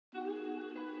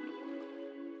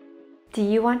Do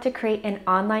you want to create an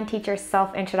online teacher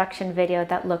self-introduction video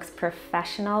that looks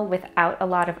professional without a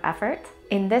lot of effort?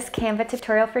 In this Canva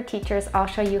tutorial for teachers, I'll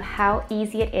show you how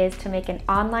easy it is to make an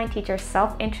online teacher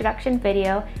self-introduction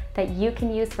video that you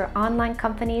can use for online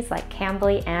companies like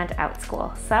Cambly and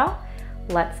Outschool. So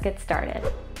let's get started.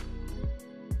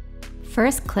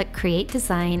 First, click Create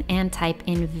Design and type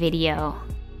in Video.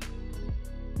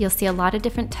 You'll see a lot of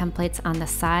different templates on the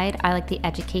side. I like the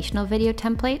educational video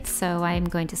template, so I'm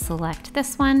going to select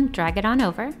this one, drag it on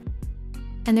over.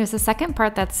 And there's a second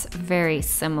part that's very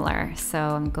similar, so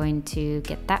I'm going to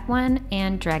get that one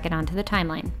and drag it onto the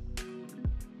timeline.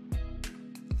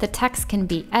 The text can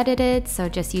be edited, so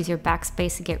just use your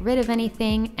backspace to get rid of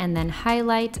anything, and then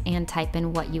highlight and type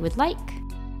in what you would like.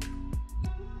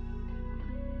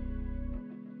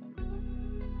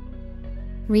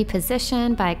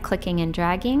 Reposition by clicking and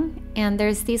dragging, and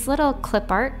there's these little clip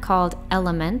art called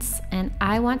elements, and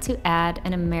I want to add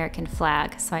an American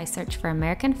flag, so I search for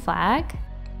American flag,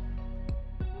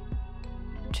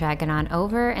 drag it on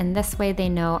over, and this way they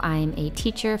know I'm a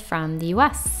teacher from the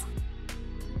US.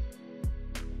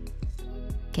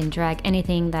 Can drag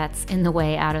anything that's in the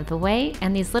way out of the way,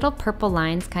 and these little purple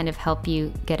lines kind of help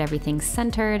you get everything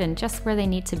centered and just where they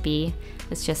need to be.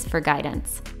 It's just for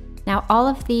guidance. Now all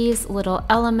of these little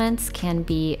elements can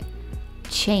be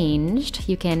changed.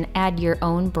 You can add your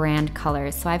own brand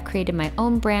colors. So I've created my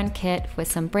own brand kit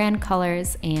with some brand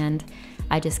colors, and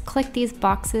I just click these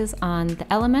boxes on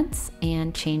the elements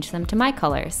and change them to my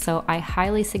colors. So I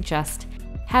highly suggest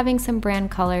having some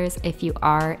brand colors if you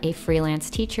are a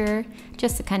freelance teacher,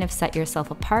 just to kind of set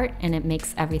yourself apart, and it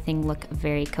makes everything look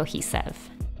very cohesive.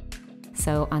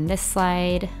 So on this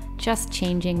slide, just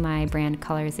changing my brand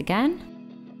colors again.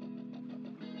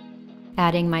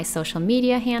 Adding my social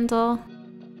media handle,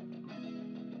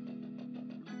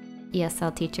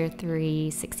 ESL Teacher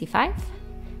 365,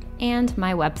 and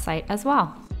my website as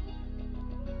well.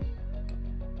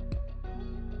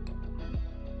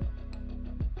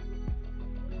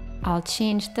 I'll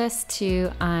change this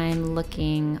to I'm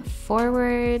looking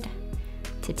forward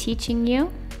to teaching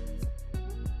you,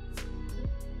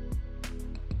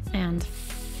 and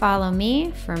follow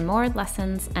me for more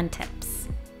lessons and tips.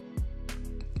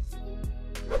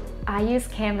 I use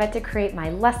Canva to create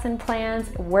my lesson plans,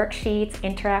 worksheets,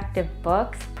 interactive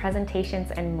books,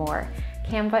 presentations, and more.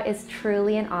 Canva is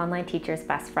truly an online teacher's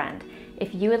best friend.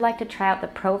 If you would like to try out the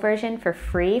Pro version for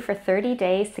free for 30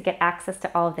 days to get access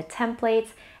to all of the templates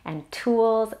and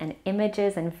tools and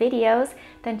images and videos,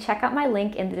 then check out my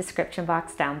link in the description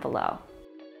box down below.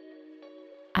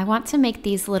 I want to make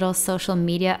these little social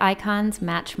media icons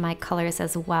match my colors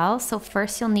as well. So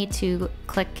first you'll need to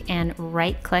click and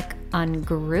right click on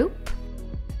group,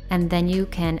 and then you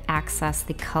can access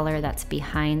the color that's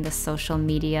behind the social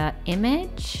media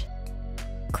image.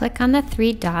 Click on the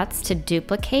three dots to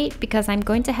duplicate, because I'm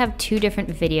going to have two different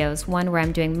videos, one where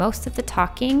I'm doing most of the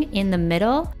talking in the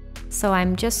middle. So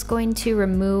I'm just going to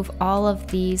remove all of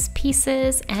these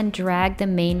pieces and drag the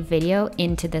main video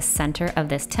into the center of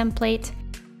this template,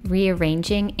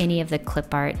 rearranging any of the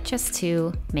clip art just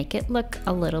to make it look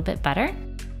a little bit better.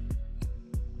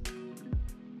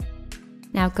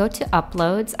 Now go to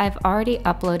uploads. I've already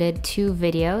uploaded two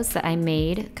videos that I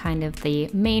made, kind of the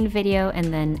main video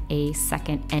and then a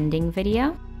second ending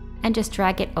video, and just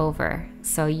drag it over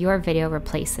so your video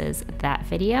replaces that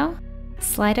video.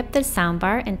 Slide up the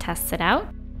soundbar and test it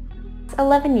out.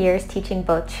 11 years teaching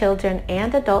both children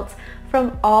and adults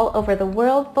from all over the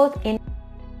world, both in.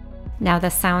 Now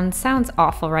the sound sounds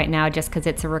awful right now just because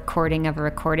it's a recording of a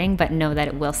recording, but know that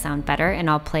it will sound better, and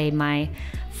I'll play my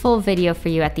full video for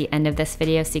you at the end of this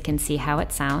video so you can see how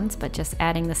it sounds, but just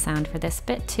adding the sound for this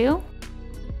bit too.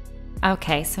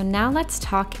 Okay, so now let's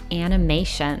talk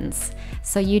animations.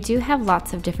 So you do have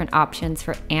lots of different options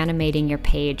for animating your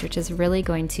page, which is really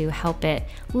going to help it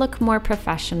look more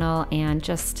professional and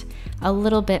just a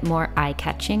little bit more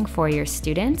eye-catching for your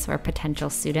students or potential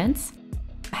students.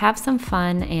 Have some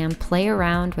fun and play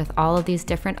around with all of these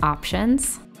different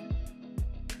options.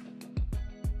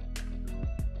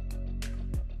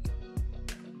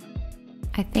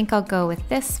 I think I'll go with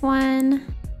this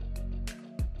one.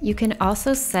 You can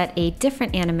also set a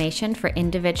different animation for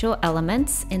individual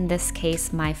elements. In this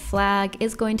case, my flag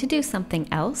is going to do something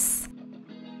else.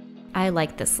 I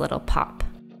like this little pop.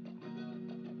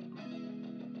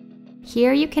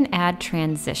 Here you can add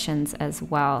transitions as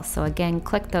well. So again,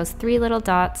 click those three little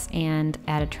dots and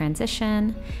add a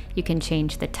transition. You can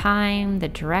change the time, the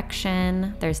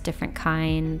direction, there's different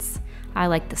kinds. I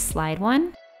like the slide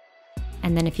one.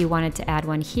 And then if you wanted to add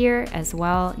one here as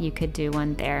well, you could do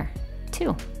one there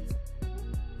too.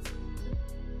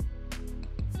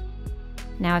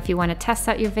 Now if you want to test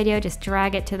out your video, just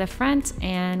drag it to the front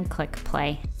and click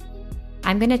play.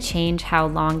 I'm going to change how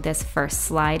long this first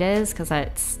slide is because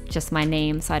it's just my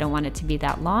name, so I don't want it to be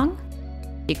that long.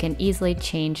 You can easily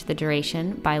change the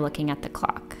duration by looking at the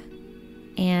clock.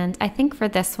 And I think for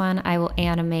this one, I will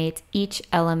animate each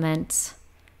element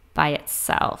by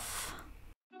itself.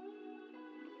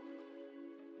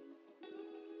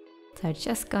 So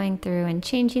just going through and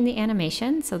changing the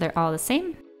animation so they're all the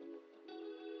same.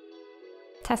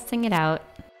 Testing it out.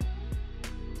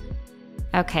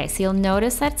 Okay, so you'll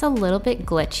notice that it's a little bit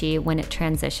glitchy when it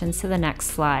transitions to the next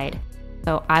slide.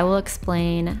 So I will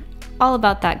explain all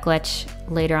about that glitch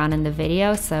later on in the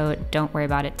video, so don't worry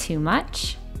about it too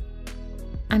much.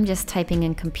 I'm just typing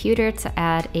in computer to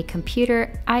add a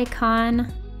computer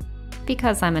icon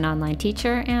because I'm an online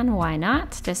teacher, and why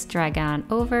not? Just drag on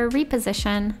over,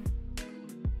 reposition,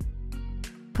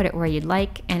 put it where you'd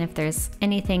like, and if there's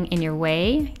anything in your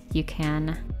way, you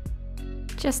can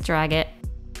just drag it.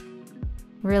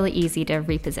 Really easy to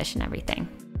reposition everything.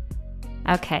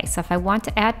 Okay, so if I want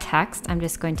to add text, I'm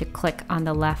just going to click on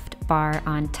the left bar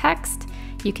on text.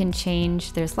 You can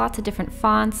change, there's lots of different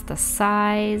fonts, the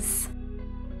size.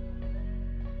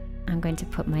 I'm going to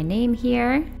put my name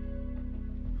here,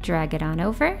 drag it on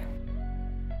over,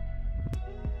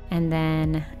 and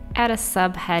then add a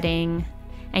subheading.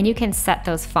 And you can set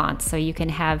those fonts, so you can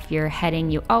have your heading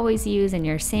you always use and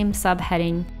your same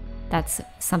subheading. That's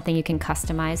something you can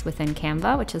customize within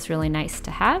Canva, which is really nice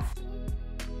to have.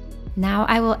 Now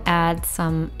I will add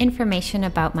some information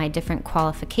about my different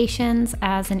qualifications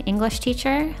as an English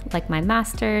teacher, like my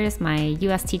master's, my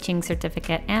US teaching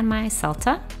certificate, and my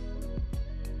CELTA.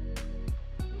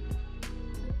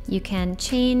 You can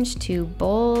change to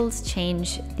bold,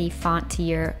 change the font to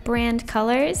your brand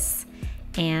colors,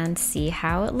 and see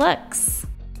how it looks.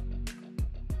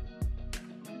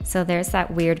 So there's that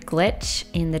weird glitch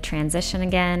in the transition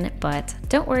again, but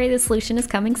don't worry, the solution is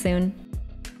coming soon.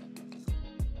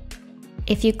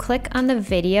 If you click on the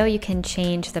video, you can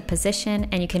change the position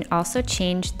and you can also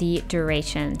change the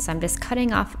duration. So I'm just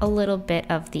cutting off a little bit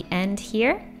of the end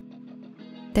here.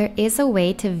 There is a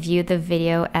way to view the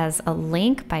video as a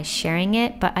link by sharing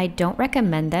it, but I don't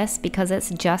recommend this because it's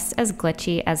just as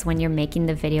glitchy as when you're making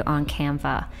the video on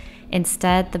Canva.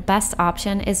 Instead, the best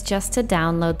option is just to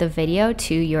download the video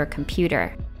to your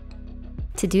computer.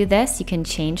 To do this, you can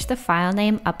change the file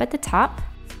name up at the top,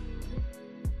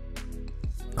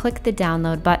 click the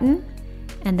download button,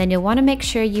 and then you'll want to make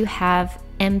sure you have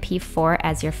MP4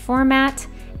 as your format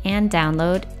and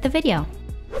download the video.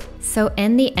 So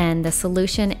in the end, the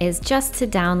solution is just to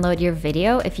download your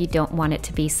video if you don't want it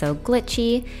to be so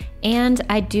glitchy. And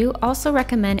I do also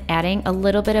recommend adding a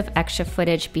little bit of extra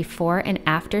footage before and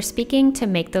after speaking to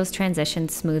make those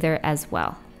transitions smoother as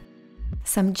well.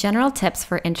 Some general tips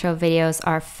for intro videos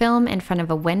are film in front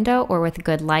of a window or with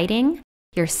good lighting.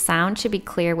 Your sound should be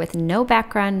clear with no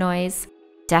background noise.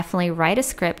 Definitely write a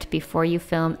script before you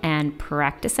film and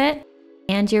practice it.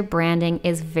 And your branding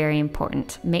is very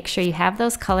important. Make sure you have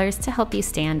those colors to help you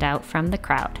stand out from the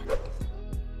crowd.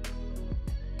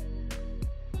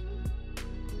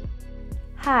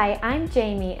 Hi, I'm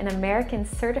Jamie, an American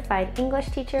certified English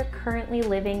teacher currently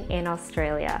living in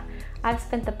Australia. I've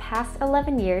spent the past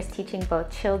 11 years teaching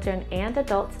both children and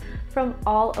adults from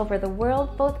all over the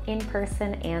world, both in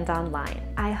person and online.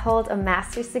 I hold a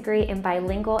master's degree in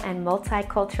bilingual and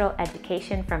multicultural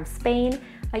education from Spain,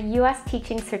 a US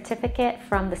teaching certificate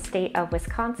from the state of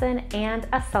Wisconsin, and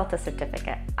a CELTA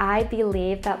certificate. I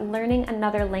believe that learning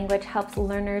another language helps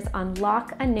learners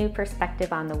unlock a new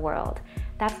perspective on the world.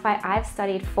 That's why I've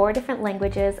studied 4 different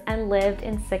languages and lived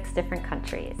in 6 different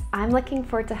countries. I'm looking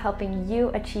forward to helping you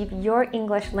achieve your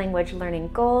English language learning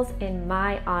goals in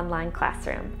my online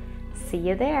classroom. See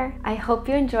you there. I hope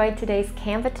you enjoyed today's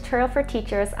Canva tutorial for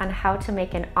teachers on how to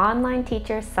make an online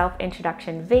teacher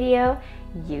self-introduction video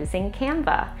using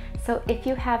Canva. So if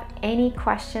you have any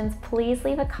questions, please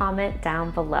leave a comment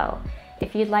down below.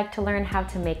 If you'd like to learn how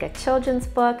to make a children's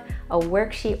book, a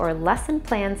worksheet, or lesson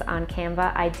plans on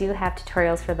Canva, I do have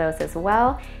tutorials for those as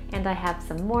well, and I have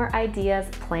some more ideas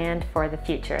planned for the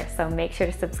future. So make sure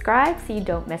to subscribe so you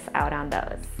don't miss out on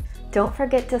those. Don't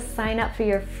forget to sign up for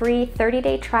your free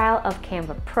 30-day trial of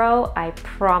Canva Pro. I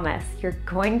promise you're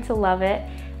going to love it,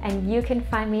 and you can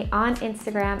find me on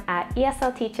Instagram at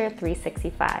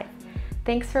ESLTeacher365.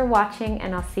 Thanks for watching,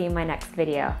 and I'll see you in my next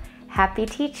video. Happy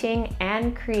teaching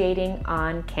and creating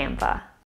on Canva.